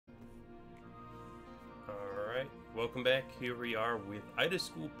Welcome back. Here we are with Ida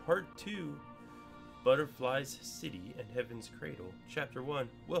School Part 2, Butterfly's City and Heaven's Cradle, Chapter 1.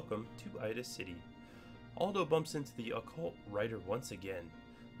 Welcome to Ida City. Aldo bumps into the occult writer once again.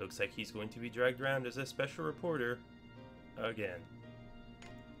 Looks like he's going to be dragged around as a special reporter again.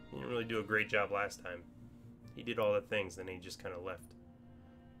 He didn't really do a great job last time. He did all the things, then he just kind of left.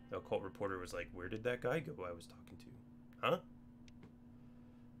 The occult reporter was like, "Where did that guy go I was talking to? Huh?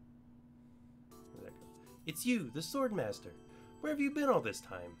 Where'd that go? It's you, the Swordmaster. Where have you been all this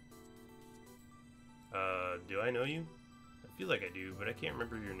time?" Do I know you? I feel like I do, but I can't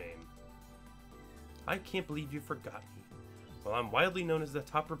remember your name. I can't believe you forgot me. Well, I'm widely known as the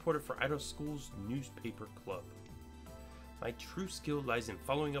top reporter for Ida School's newspaper club. My true skill lies in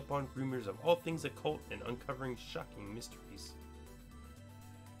following up on rumors of all things occult and uncovering shocking mysteries.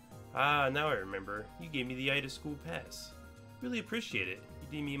 Ah, now I remember. You gave me the Ida School pass. Really appreciate it. You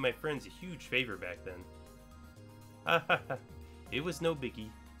did me and my friends a huge favor back then. Ha ha ha. It was no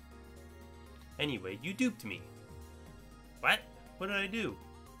biggie. Anyway, you duped me. What? What did I do?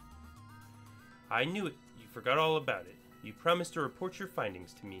 I knew it. You forgot all about it. You promised to report your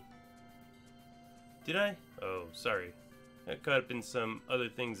findings to me. Did I? Oh, sorry. I got caught up in some other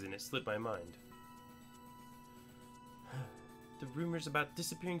things and it slipped my mind. The rumors about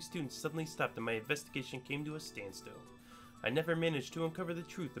disappearing students suddenly stopped and my investigation came to a standstill. I never managed to uncover the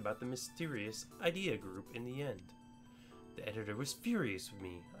truth about the mysterious Idea Group in the end. The editor was furious with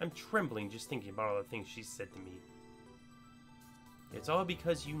me. I'm trembling just thinking about all the things she said to me. It's all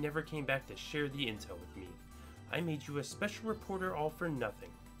because you never came back to share the intel with me. I made you a special reporter all for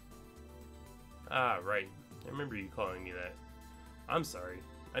nothing. Ah, right. I remember you calling me that. I'm sorry.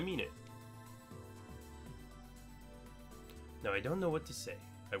 I mean it. Now, I don't know what to say.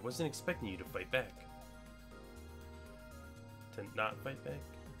 I wasn't expecting you to fight back. To not fight back?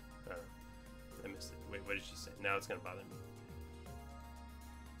 I missed it. Wait, what did she say? Now it's gonna bother me.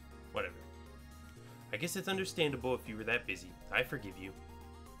 Whatever. I guess it's understandable if you were that busy. I forgive you.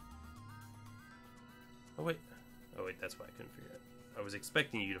 Oh wait, that's why I couldn't figure it out. I was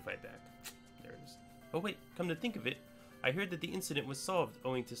expecting you to fight back. There it is. Oh wait, come to think of it, I heard that the incident was solved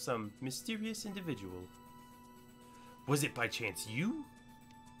owing to some mysterious individual. Was it by chance you?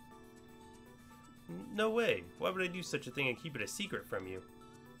 No way. Why would I do such a thing and keep it a secret from you?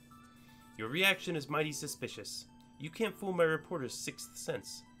 Your reaction is mighty suspicious. You can't fool my reporter's sixth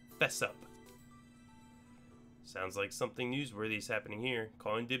sense. Fess up. Sounds like something newsworthy is happening here.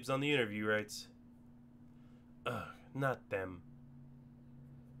 Calling dibs on the interview rights. Ugh, not them.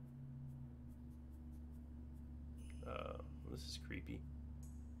 This is creepy.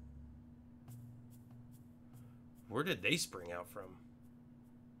 Where did they spring out from?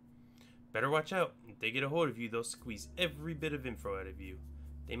 Better watch out. If they get a hold of you, they'll squeeze every bit of info out of you.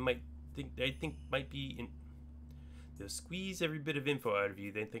 They'll squeeze every bit of info out of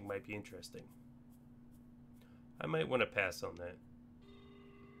you they think might be interesting. I might want to pass on that.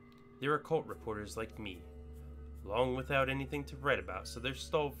 They're occult reporters like me, long without anything to write about, so they're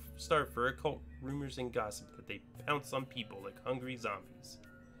starved for occult rumors and gossip that they pounce on people like hungry zombies.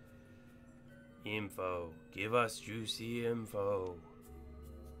 Info. Give us juicy info.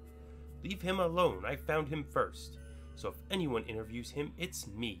 Leave him alone. I found him first. So if anyone interviews him, it's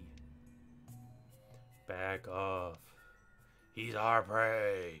me. Back off. He's our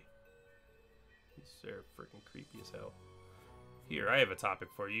prey. These are freaking creepy as hell. Here, I have a topic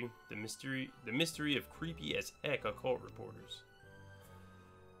for you. The mystery of creepy as heck occult reporters.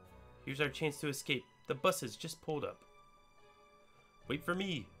 Here's our chance to escape. The bus has just pulled up. Wait for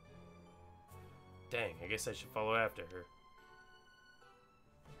me. Dang, I guess I should follow after her.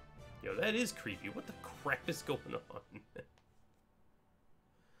 Yo, that is creepy. What the crap is going on?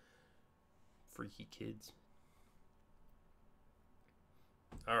 Freaky kids.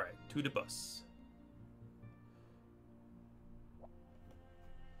 Alright, to the bus.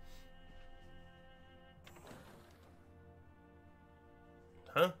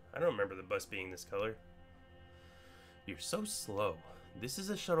 Huh? I don't remember the bus being this color. You're so slow. This is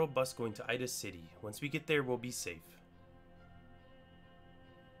a shuttle bus going to Ida City. Once we get there, we'll be safe.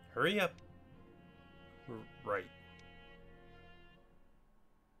 Hurry up. Right.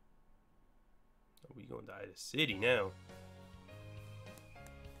 Are we going to Ida City now?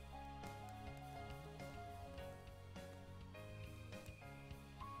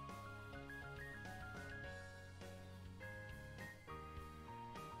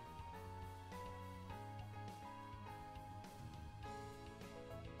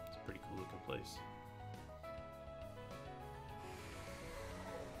 It's a pretty cool looking place.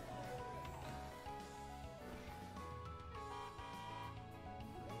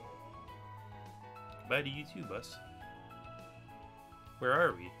 Bye to you too, Bus. Where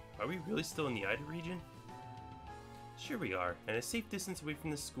are we? Are we really still in the Ida region? Sure we are, and a safe distance away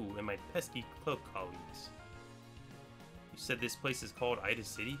from the school and my pesky club colleagues. You said this place is called Ida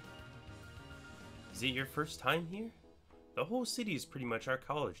City? Is it your first time here? The whole city is pretty much our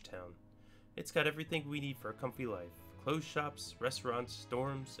college town. It's got everything we need for a comfy life. Clothes shops, restaurants,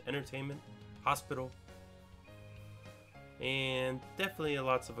 dorms, entertainment, hospital. And definitely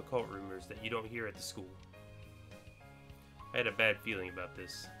lots of occult rumors that you don't hear at the school. I had a bad feeling about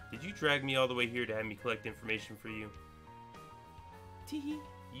this. Did you drag me all the way here to have me collect information for you? Teehee,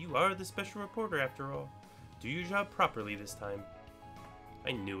 you are the special reporter after all. Do your job properly this time.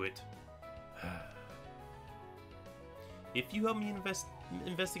 I knew it. If you help me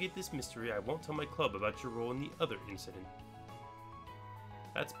investigate this mystery, I won't tell my club about your role in the other incident.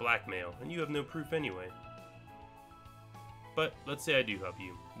 That's blackmail, and you have no proof anyway. But let's say I do help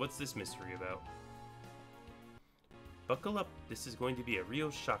you. What's this mystery about? Buckle up, this is going to be a real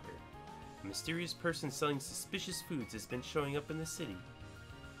shocker. A mysterious person selling suspicious foods has been showing up in the city.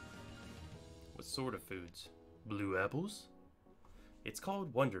 What sort of foods? Blue apples? It's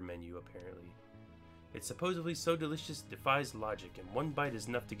called Wonder Menu, apparently. It's supposedly so delicious it defies logic, and one bite is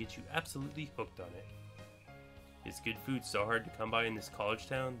enough to get you absolutely hooked on it. Is good food so hard to come by in this college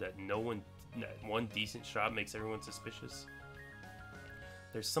town that one decent shop makes everyone suspicious?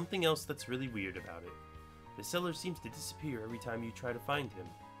 There's something else that's really weird about it. The seller seems to disappear every time you try to find him.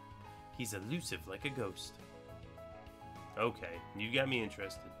 He's elusive like a ghost. Okay, you got me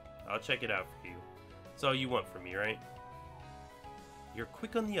interested. I'll check it out for you. That's all you want from me, right? You're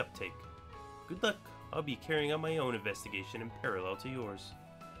quick on the uptake. Good luck. I'll be carrying out my own investigation in parallel to yours.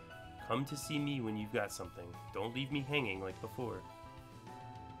 Come to see me when you've got something. Don't leave me hanging like before.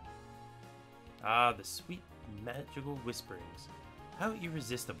 Ah, the sweet magical whisperings. How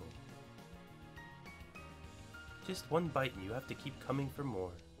irresistible. Just one bite and you have to keep coming for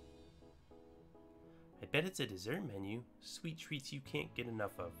more. I bet it's a dessert menu. Sweet treats you can't get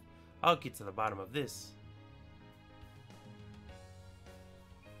enough of. I'll get to the bottom of this.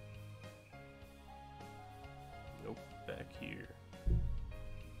 Nope, back here.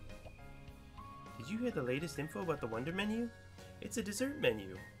 Did you hear the latest info about the Wonder Menu? It's a dessert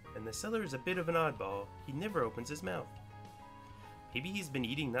menu, and the seller is a bit of an oddball. He never opens his mouth. Maybe he's been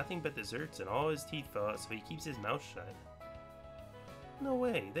eating nothing but desserts and all his teeth fell out, so he keeps his mouth shut. No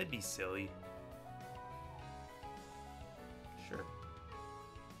way, that'd be silly. Sure.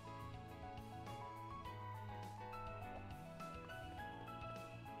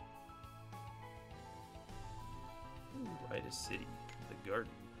 Ooh, Ida City, the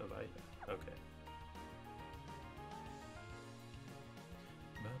Garden of Ida. Okay.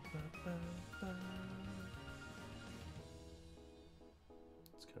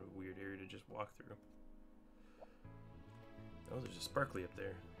 It's kind of a weird area to just walk through. Oh, there's a sparkly up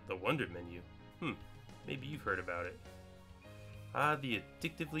there. The Wonder Menu. Maybe you've heard about it. Ah, the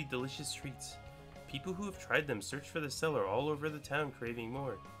addictively delicious treats. People who have tried them search for the seller all over the town craving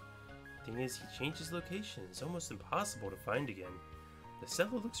more. Thing is, he changed his location. It's almost impossible to find again. The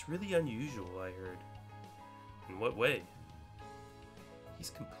seller looks really unusual, I heard. In what way? He's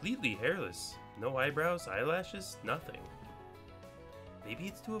completely hairless. No eyebrows, eyelashes, nothing. Maybe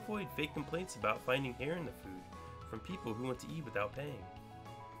it's to avoid fake complaints about finding hair in the food from people who want to eat without paying.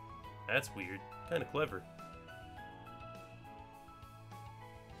 That's weird. Kinda clever.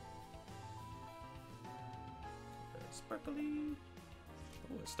 Sparkly.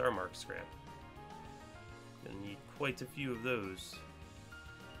 Oh, a star mark scrap. Gonna need quite a few of those.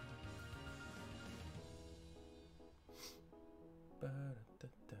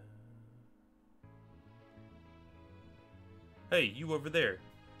 Hey, you over there.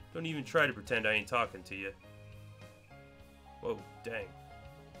 Don't even try to pretend I ain't talking to you. Whoa, dang.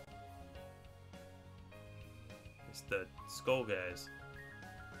 It's the skull guys.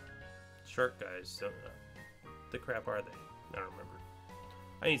 Shark guys. The crap are they? I don't remember.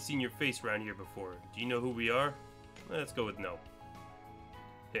 I ain't seen your face around here before. Do you know who we are? Let's go with no.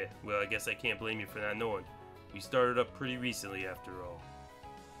 Heh, well, I guess I can't blame you for not knowing. We started up pretty recently after all.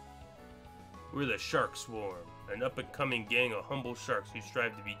 We're the Shark Swarm, an up-and-coming gang of humble sharks who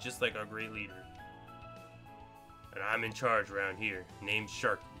strive to be just like our great leader. And I'm in charge around here, named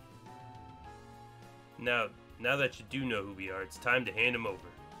Sharky. Now that you do know who we are, it's time to hand him over.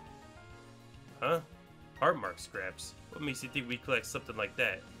 Huh? Heart mark scraps? What makes you think we collect something like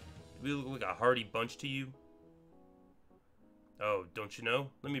that? Do we look like a hardy bunch to you? Oh, don't you know?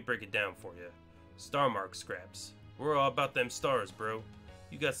 Let me break it down for you. Star mark scraps. We're all about them stars, bro.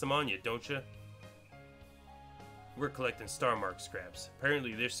 You got some on you, don't you? We're collecting star mark scraps.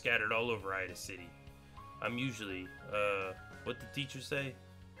 Apparently they're scattered all over Ida City. I'm usually, what the teacher say?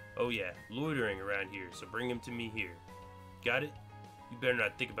 Oh yeah, loitering around here, so bring him to me here. Got it? You better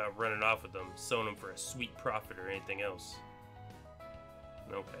not think about running off with them, selling them for a sweet profit or anything else.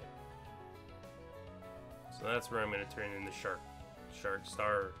 Okay. So that's where I'm gonna turn in the star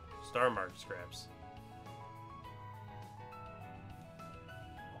mark scraps.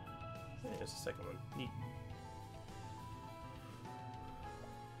 Hey, there's the second one. Neat.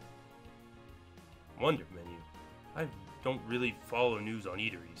 Wonder menu. I don't really follow news on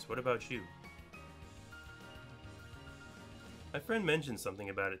eateries. What about you? My friend mentioned something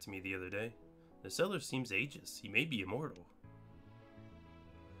about it to me the other day. The seller seems ageless. He may be immortal.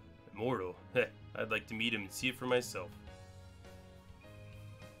 Immortal? Heh, I'd like to meet him and see it for myself.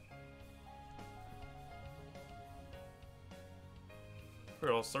 I've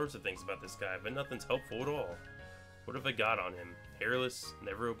heard all sorts of things about this guy, but nothing's helpful at all. What have I got on him? Hairless,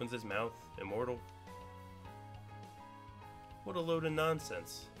 never opens his mouth, immortal? What a load of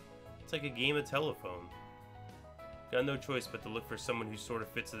nonsense. It's like a game of telephone. Got no choice but to look for someone who sort of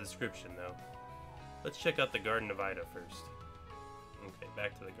fits the description, though. Let's check out the Garden of Ida first. Okay,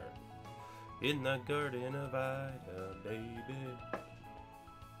 back to the garden. In the Garden of Ida, baby.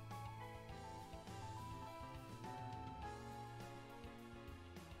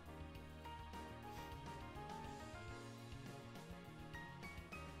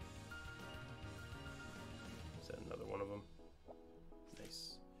 Is that another one of them?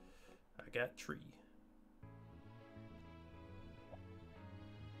 Nice. I got tree.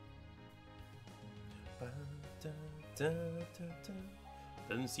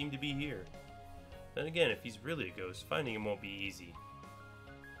 Doesn't seem to be here. Then again, if he's really a ghost, finding him won't be easy.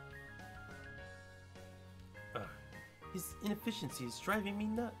 His inefficiency is driving me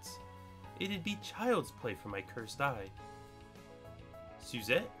nuts. It'd be child's play for my cursed eye.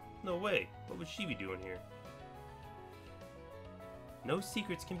 Suzette? No way. What would she be doing here? No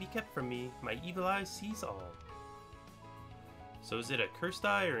secrets can be kept from me. My evil eye sees all. So is it a cursed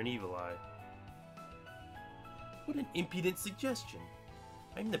eye or an evil eye? What an impudent suggestion!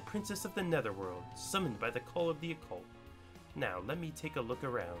 I'm the princess of the netherworld, summoned by the call of the occult. Now, let me take a look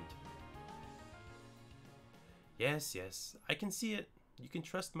around. Yes, yes, I can see it. You can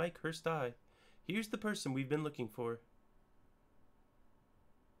trust my cursed eye. Here's the person we've been looking for.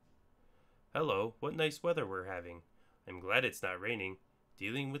 Hello, what nice weather we're having. I'm glad it's not raining.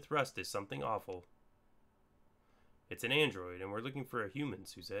 Dealing with rust is something awful. It's an android, and we're looking for a human,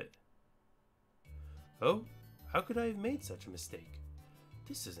 Suzette. Oh? How could I have made such a mistake?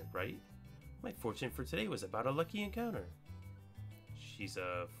 This isn't right. My fortune for today was about a lucky encounter. She's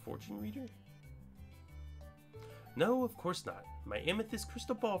a fortune reader? No, of course not. My amethyst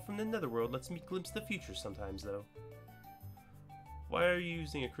crystal ball from the netherworld lets me glimpse the future sometimes, though. Why are you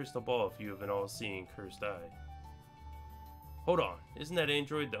using a crystal ball if you have an all-seeing cursed eye? Hold on, isn't that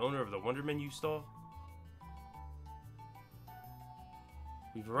android the owner of the Wonder Menu stall?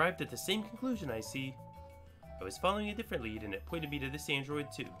 We've arrived at the same conclusion, I see. I was following a different lead, and it pointed me to this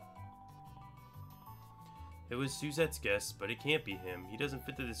android, too. It was Suzette's guess, but it can't be him. He doesn't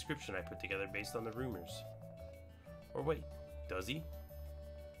fit the description I put together based on the rumors. Or wait, does he?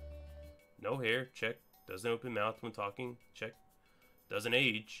 No hair, check. Doesn't open mouth when talking, check. Doesn't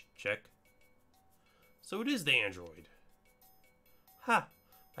age, check. So it is the android. Ha!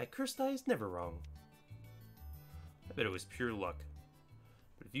 My cursed eye is never wrong. I bet it was pure luck.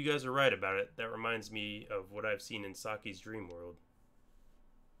 But if you guys are right about it, that reminds me of what I've seen in Saki's dream world.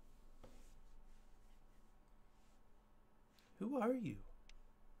 Who are you?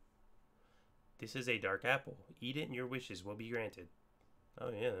 This is a dark apple. Eat it and your wishes will be granted. Oh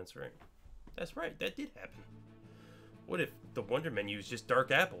yeah, that's right. That's right, that did happen. What if the Wonder Menu is just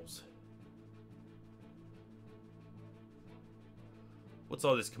dark apples? What's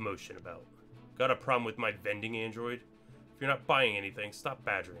all this commotion about? Got a problem with my vending android? If you're not buying anything, stop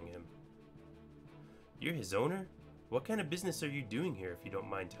badgering him. You're his owner? What kind of business are you doing here, if you don't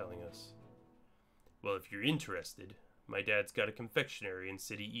mind telling us? Well, if you're interested, my dad's got a confectionery in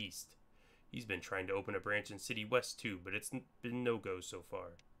City East. He's been trying to open a branch in City West too, but it's been no-go so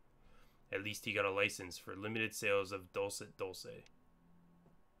far. At least he got a license for limited sales of Dulcet Dulce.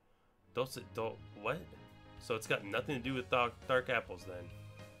 What? So it's got nothing to do with dark apples then.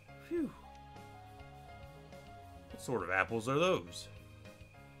 Phew. What sort of apples are those?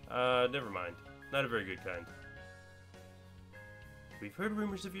 Never mind. Not a very good kind. We've heard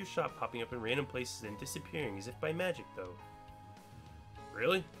rumors of your shop popping up in random places and disappearing as if by magic, though.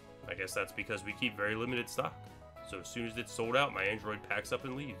 Really? I guess that's because we keep very limited stock. So as soon as it's sold out, my android packs up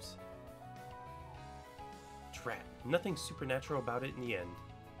and leaves. Drat. Nothing supernatural about it in the end.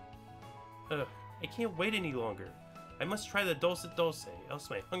 I can't wait any longer. I must try the dulce dulce, else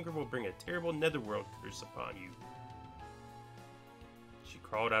my hunger will bring a terrible netherworld curse upon you. She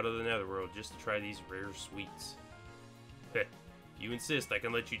crawled out of the netherworld just to try these rare sweets. Heh, if you insist, I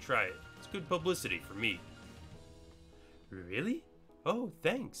can let you try it. It's good publicity for me. Really? Oh,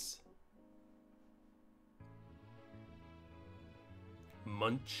 thanks.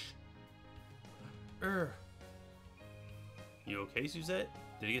 Munch. You okay, Suzette?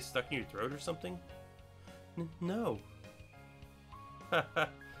 Did it get stuck in your throat or something? No. Haha,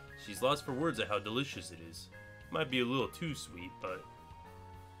 she's lost for words at how delicious it is. Might be a little too sweet, but...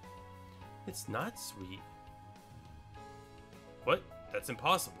 It's not sweet. What? That's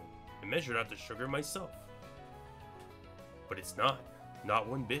impossible. I measured out the sugar myself. But it's not. Not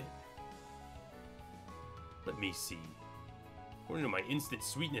one bit. Let me see. According to my instant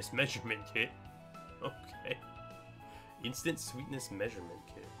sweetness measurement kit. Okay. Instant sweetness measurement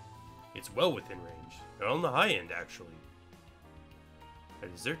kit. It's well within range. And on the high end, actually. A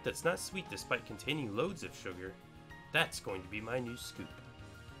dessert that's not sweet despite containing loads of sugar. That's going to be my new scoop.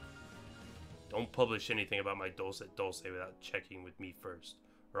 Don't publish anything about my dulce dulce without checking with me first,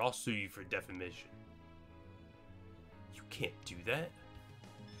 or I'll sue you for defamation. You can't do that.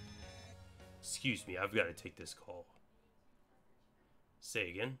 Excuse me, I've got to take this call. Say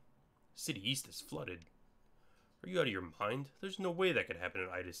again? City East is flooded. Are you out of your mind? There's no way that could happen in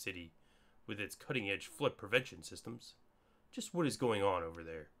Ida City, with its cutting-edge flood prevention systems. Just what is going on over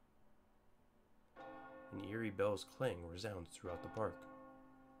there? An eerie bell's clang resounds throughout the park.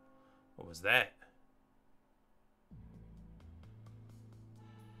 What was that?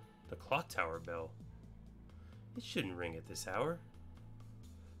 The clock tower bell. It shouldn't ring at this hour.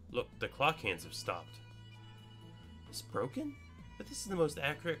 Look, the clock hands have stopped. It's broken? But this is the most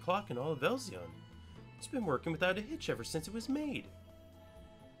accurate clock in all of Elzion. It's been working without a hitch ever since it was made.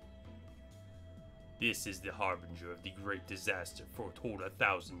 This is the harbinger of the great disaster foretold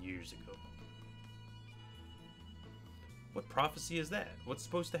 1,000 years ago. What prophecy is that? What's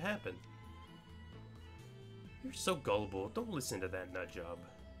supposed to happen? You're so gullible. Don't listen to that nutjob.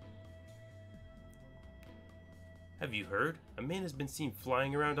 Have you heard? A man has been seen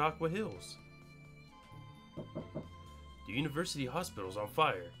flying around Aqua Hills. The university hospital's on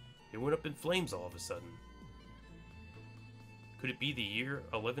fire. It went up in flames all of a sudden. Could it be the year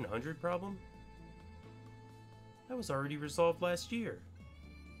 1100 problem? That was already resolved last year.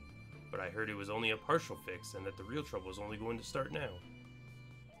 But I heard it was only a partial fix and that the real trouble is only going to start now.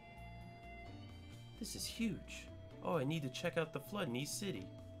 This is huge. Oh, I need to check out the flood in East City.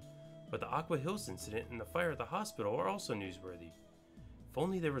 But the Aqua Hills incident and the fire at the hospital are also newsworthy. If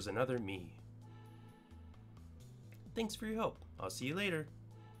only there was another me. Thanks for your help. I'll see you later.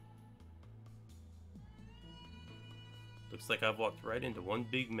 Looks like I've walked right into one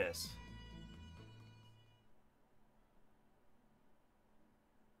big mess.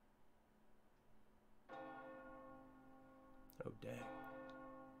 Oh, dang.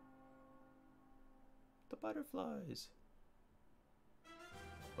 The butterflies.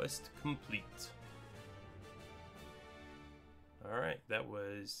 Quest complete. Alright, that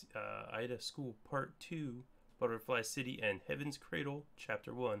was Ida School Part 2, Butterfly City and Heaven's Cradle,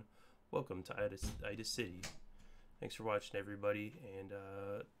 Chapter 1. Welcome to Ida City. Thanks for watching, everybody, and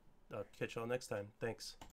I'll catch y'all next time. Thanks.